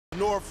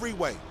Sonora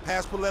Freeway,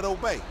 past Paleto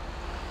Bay.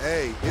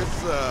 Hey,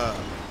 it's,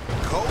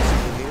 cozy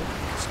in here.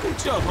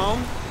 Scooch up,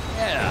 homie.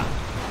 Yeah,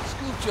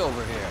 scooch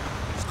over here.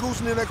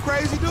 Scooching in that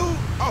crazy dude?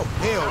 Oh,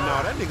 hell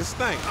no, that nigga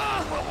stink.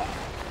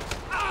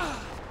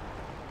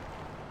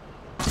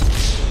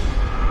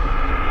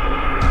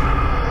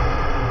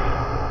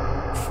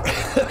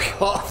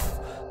 Cough.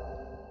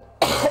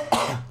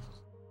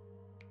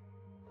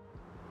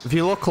 If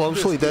you look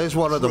closely, there's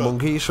one of the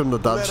monkeys from the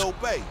dance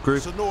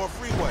group. Sonora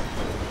Freeway.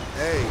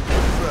 Hey,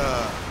 it's,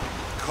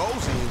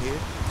 cozy in here.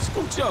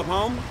 Scooch up,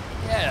 homie.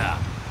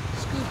 Yeah,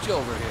 scooch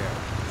over here.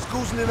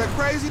 Scooching in that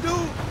crazy dude?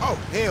 Oh,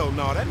 hell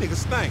no, that nigga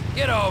stink.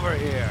 Get over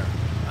here.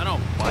 I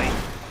don't bite.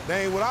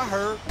 That ain't what I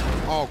heard.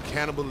 All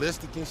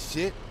cannibalistic and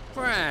shit.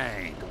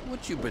 Frank,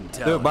 what you been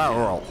Do a telling battle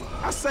me? roll.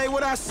 I say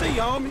what I see,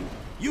 homie.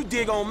 You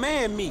dig on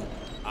man meat.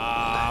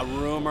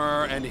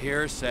 Rumor and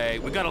hearsay.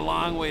 We got a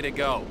long way to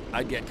go.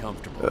 I'd get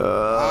comfortable. All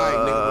right,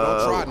 nigga, but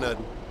don't try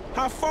nothing.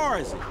 How far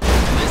is it?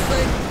 This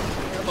thing?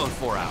 About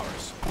 4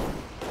 hours.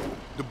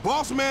 The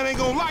boss man ain't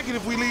gonna like it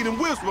if we leave them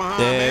whips behind,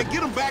 Damn. man.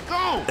 Get them back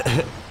on.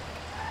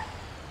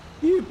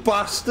 You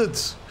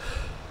bastards.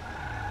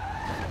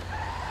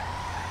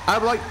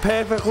 I'm like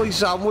perfectly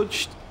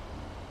sandwiched.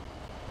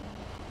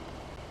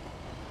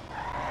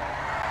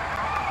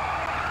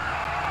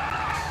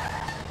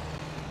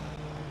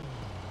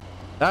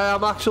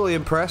 I'm actually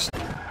impressed.